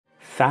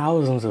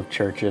thousands of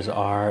churches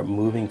are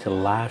moving to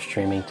live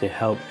streaming to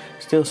help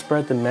still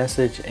spread the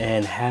message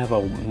and have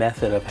a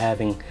method of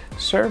having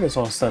service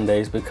on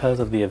Sundays because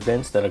of the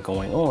events that are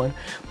going on.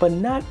 But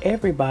not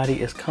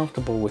everybody is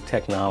comfortable with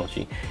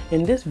technology.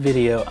 In this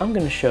video, I'm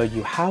going to show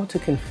you how to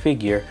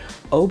configure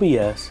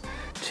OBS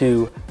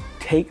to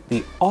take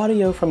the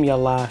audio from your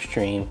live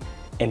stream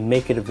and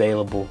make it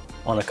available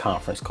on a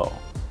conference call.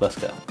 Let's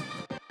go.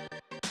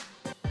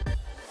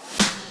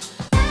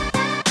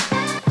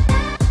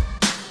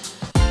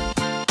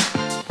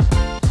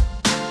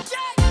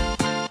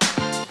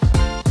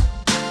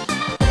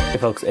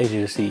 Hey folks, AJ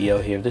the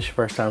CEO here. If this is your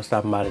first time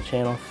stopping by the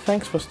channel,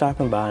 thanks for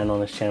stopping by. And on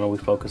this channel, we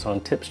focus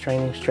on tips,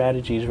 training,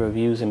 strategies,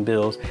 reviews, and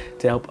builds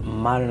to help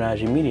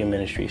modernize your media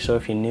ministry. So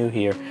if you're new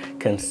here,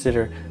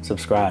 consider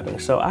subscribing.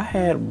 So I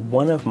had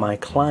one of my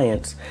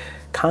clients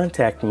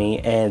contact me,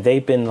 and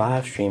they've been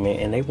live streaming,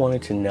 and they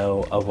wanted to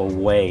know of a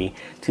way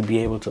to be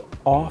able to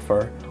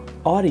offer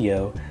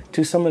audio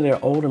to some of their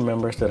older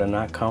members that are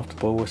not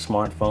comfortable with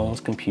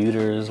smartphones,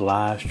 computers,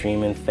 live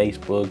streaming,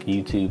 Facebook,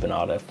 YouTube, and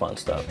all that fun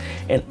stuff.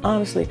 And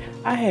honestly,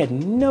 I had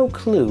no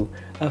clue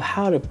of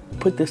how to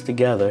put this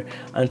together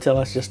until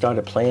I just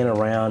started playing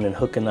around and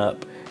hooking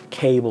up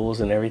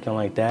cables and everything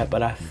like that.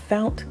 But I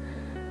found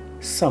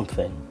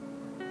something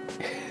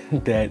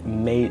that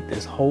made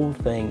this whole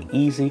thing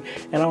easy,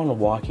 and I want to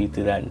walk you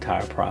through that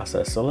entire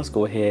process. So let's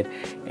go ahead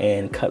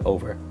and cut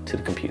over to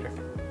the computer.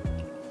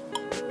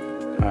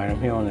 All right,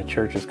 I'm here on the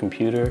church's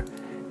computer,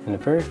 and the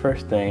very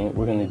first thing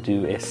we're going to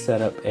do is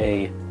set up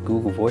a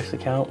Google Voice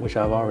account, which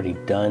I've already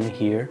done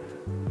here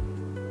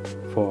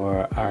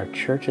for our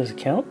church's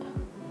account.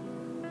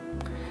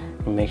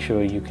 And make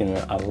sure you can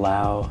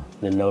allow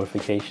the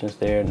notifications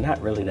there. Not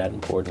really that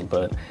important,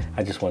 but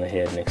I just went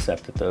ahead and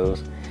accepted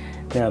those.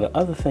 Now, the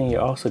other thing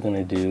you're also going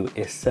to do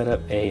is set up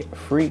a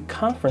free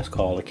conference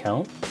call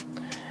account,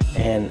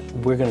 and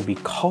we're going to be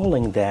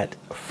calling that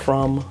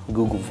from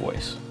Google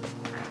Voice.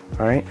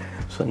 All right,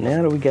 so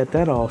now that we got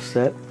that all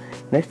set,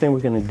 next thing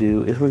we're going to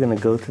do is we're going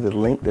to go to the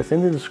link that's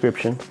in the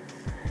description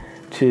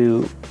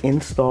to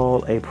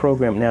install a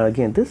program. Now,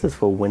 again, this is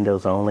for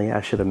Windows only. I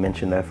should have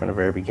mentioned that from the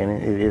very beginning.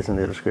 It is in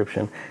the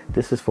description.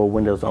 This is for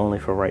Windows only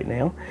for right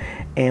now.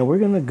 And we're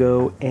going to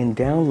go and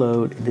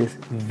download this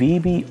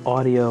VB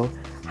Audio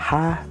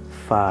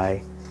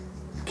Hi-Fi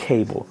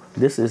cable.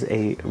 This is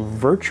a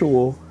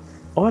virtual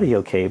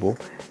audio cable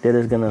that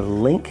is going to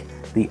link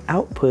the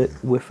output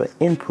with an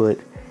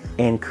input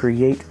and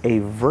create a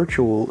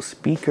virtual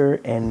speaker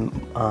and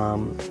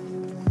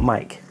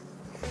mic.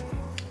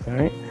 All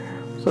right,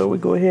 so we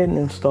go ahead and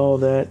install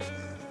that,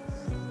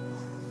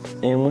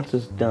 and once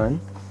it's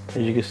done, as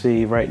you can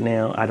see right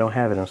now, I don't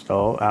have it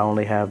installed. I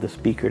only have the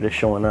speaker that's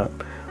showing up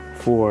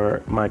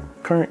for my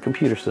current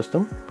computer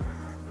system.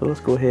 So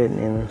let's go ahead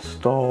and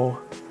install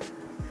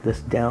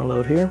this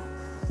download here.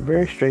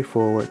 Very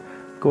straightforward.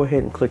 Go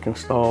ahead and click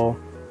install.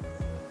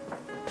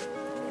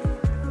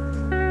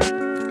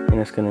 And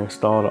it's going to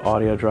install the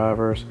audio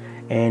drivers,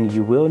 and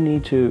you will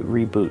need to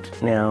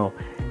reboot. Now,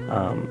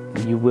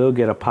 you will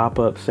get a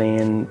pop-up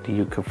saying, do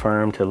you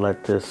confirm to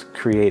let this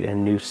create a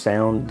new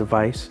sound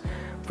device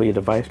for your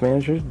device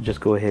manager?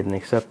 Just go ahead and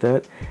accept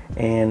that,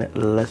 and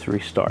let's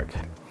restart.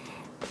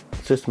 The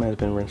system has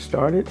been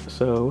restarted,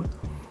 so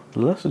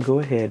let's go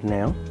ahead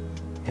now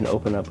and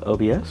open up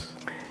OBS.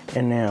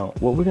 And now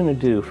what we're going to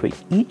do for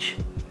each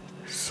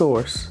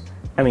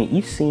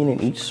each scene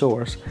and each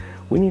source,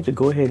 we need to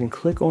go ahead and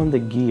click on the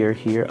gear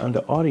here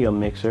under Audio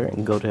Mixer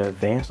and go to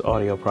Advanced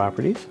Audio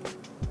Properties.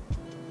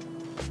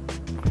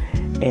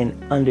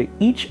 And under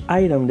each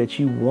item that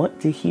you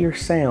want to hear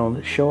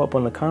sound show up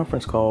on the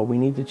conference call, we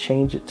need to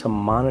change it to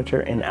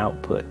Monitor and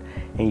Output.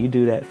 And you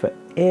do that for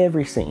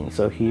every scene.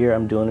 So here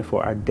I'm doing it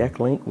for our deck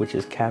link, which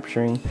is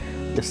capturing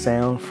the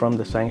sound from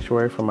the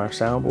sanctuary from our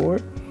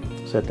soundboard.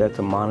 Set that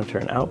to Monitor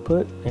and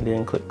Output, and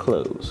then click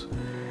Close.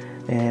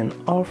 And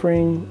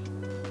offering,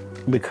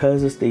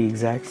 because it's the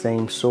exact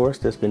same source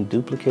that's been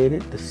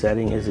duplicated, the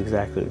setting is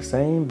exactly the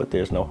same, but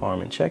there's no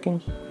harm in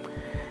checking.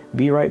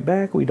 Be right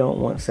back, we don't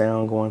want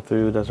sound going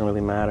through, doesn't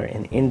really matter.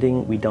 And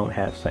ending, we don't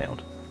have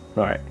sound.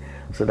 All right,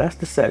 so that's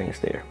the settings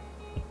there.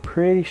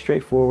 Pretty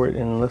straightforward,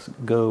 and let's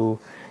go,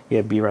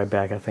 yeah, be right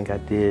back. I think I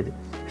did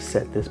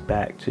set this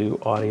back to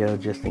audio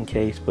just in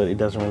case, but it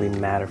doesn't really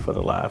matter for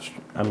the live,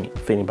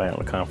 for anybody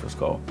on the conference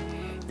call.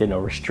 There are no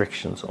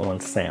restrictions on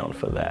sound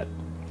for that.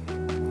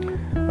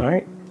 All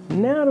right,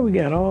 now that we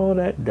got all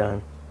that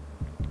done,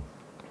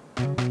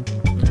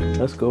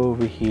 let's go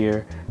over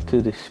here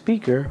to the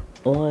speaker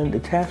on the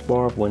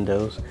taskbar of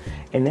Windows,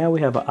 and now we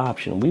have an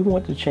option. We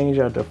want to change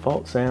our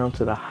default sound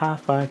to the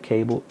Hi-Fi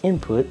cable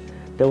input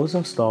that was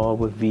installed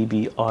with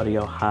VB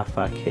Audio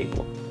Hi-Fi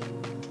cable.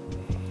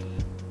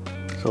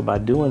 So by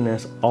doing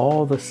this,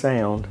 all the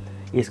sound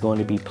is going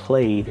to be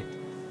played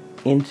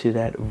into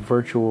that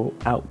virtual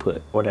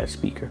output or that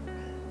speaker.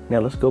 Now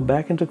let's go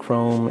back into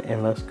Chrome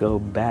and let's go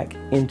back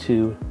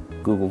into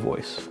Google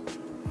Voice.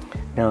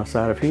 Now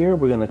inside of here,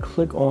 we're going to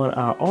click on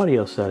our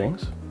audio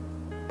settings.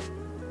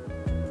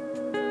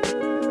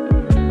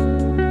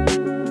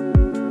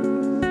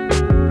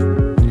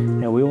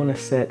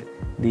 set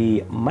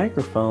the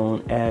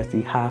microphone as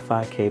the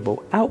hi-fi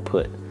cable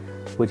output,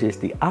 which is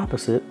the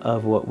opposite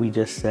of what we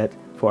just set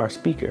for our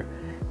speaker.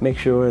 Make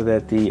sure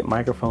that the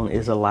microphone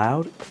is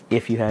allowed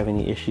if you have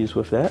any issues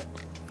with that.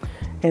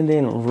 And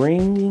then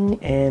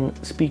ringing and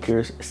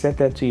speakers, set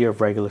that to your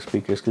regular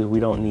speakers because we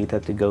don't need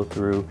that to go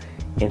through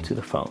into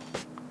the phone.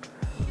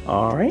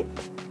 All right,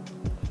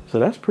 so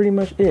that's pretty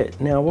much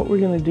it. Now what we're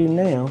gonna do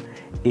now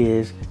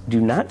is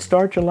do not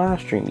start your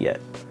live stream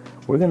yet.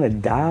 We're gonna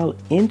dial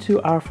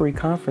into our free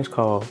conference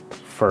call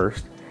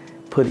first,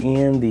 put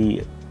in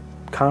the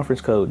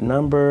conference code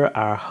number,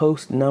 our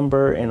host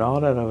number, and all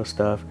that other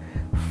stuff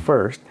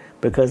first,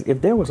 because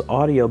if there was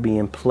audio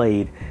being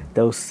played,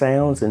 those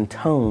sounds and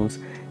tones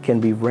can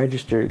be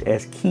registered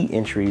as key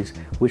entries,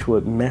 which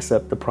would mess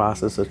up the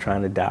process of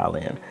trying to dial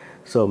in.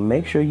 So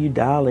make sure you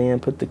dial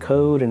in, put the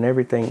code and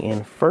everything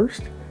in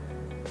first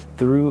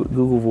through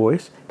Google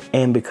Voice.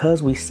 And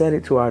because we set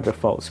it to our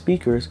default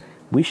speakers,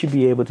 we should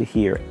be able to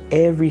hear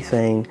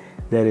everything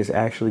that is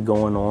actually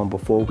going on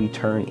before we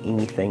turn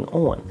anything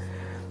on.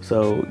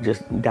 So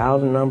just dial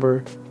the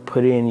number,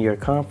 put in your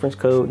conference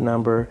code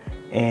number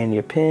and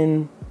your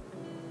PIN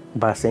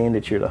by saying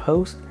that you're the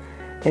host,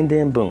 and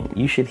then boom,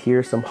 you should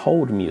hear some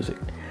hold music.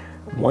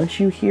 Once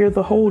you hear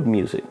the hold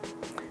music,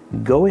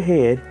 go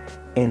ahead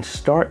and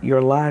start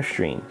your live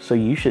stream. So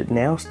you should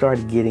now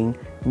start getting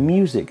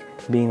music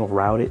being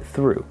routed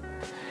through.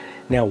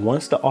 Now,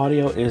 once the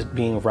audio is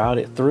being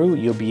routed through,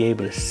 you'll be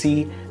able to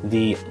see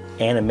the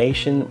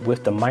animation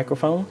with the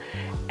microphone.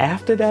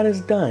 After that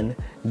is done,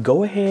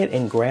 go ahead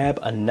and grab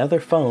another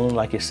phone,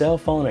 like your cell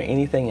phone or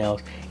anything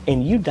else,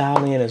 and you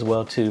dial in as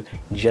well too,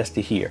 just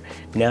to hear.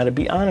 Now, to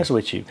be honest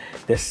with you,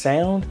 the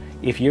sound,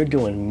 if you're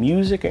doing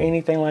music or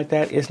anything like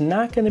that, is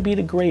not going to be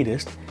the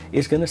greatest.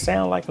 It's going to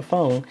sound like a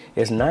phone.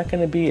 It's not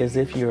going to be as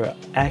if you're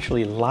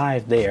actually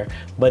live there,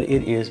 but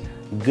it is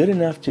good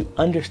enough to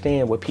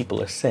understand what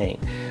people are saying.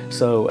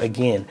 So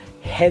again,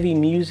 heavy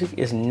music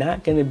is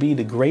not going to be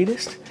the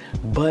greatest,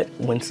 but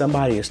when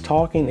somebody is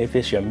talking, if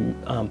it's your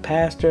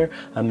pastor,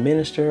 a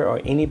minister, or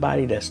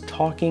anybody that's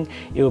talking,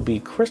 it will be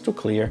crystal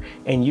clear,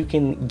 and you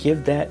can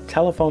give that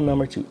telephone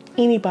number to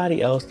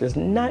anybody else that's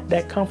not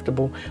that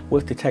comfortable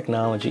with the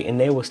technology, and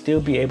they will still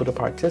be able to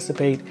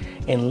participate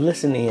and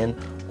listen in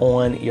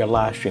on your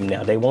live stream.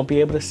 Now, they won't be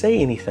able to say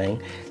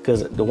anything,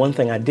 because the one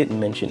thing I didn't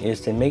mention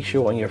is to make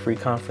sure on your free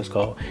conference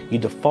call, you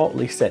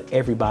defaultly set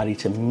everybody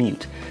to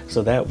mute.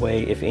 So that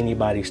way, if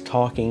anybody's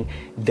talking,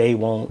 they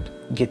won't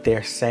get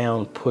their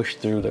sound pushed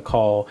through the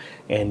call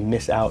and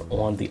miss out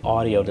on the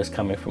audio that's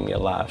coming from your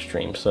live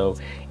stream. So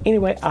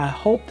anyway, I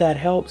hope that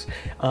helps.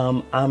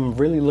 I'm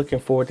really looking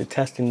forward to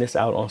testing this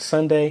out on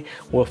Sunday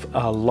with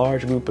a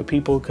large group of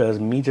people, because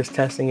me just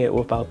testing it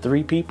with about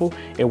 3 people,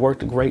 it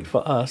worked great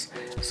for us.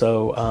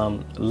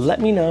 So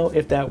let me know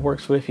if that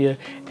works with you,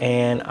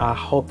 and I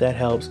hope that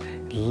helps.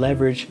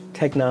 Leverage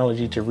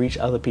technology to reach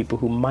other people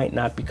who might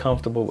not be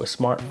comfortable with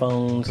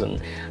smartphones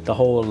and the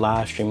whole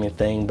live streaming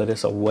thing, but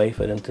it's a way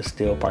for them to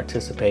still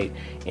participate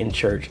in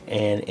church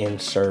and in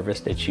service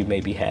that you may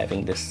be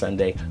having this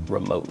Sunday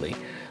remotely.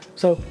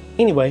 So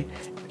anyway,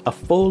 a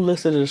full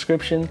list of the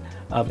description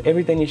of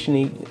everything that you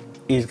need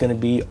is going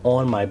to be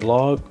on my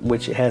blog,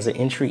 which has an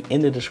entry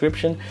in the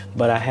description,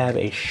 but I have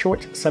a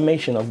short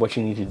summation of what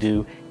you need to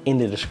do in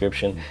the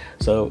description.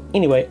 So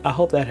anyway, I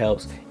hope that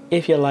helps.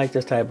 If you like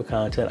this type of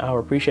content, I would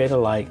appreciate a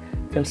like,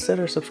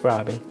 consider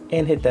subscribing,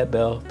 and hit that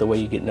bell the way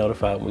you get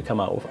notified when we come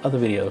out with other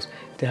videos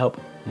to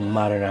help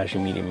modernize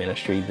your media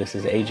ministry. This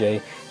is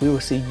AJ. We will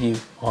see you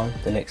on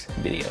the next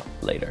video.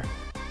 Later.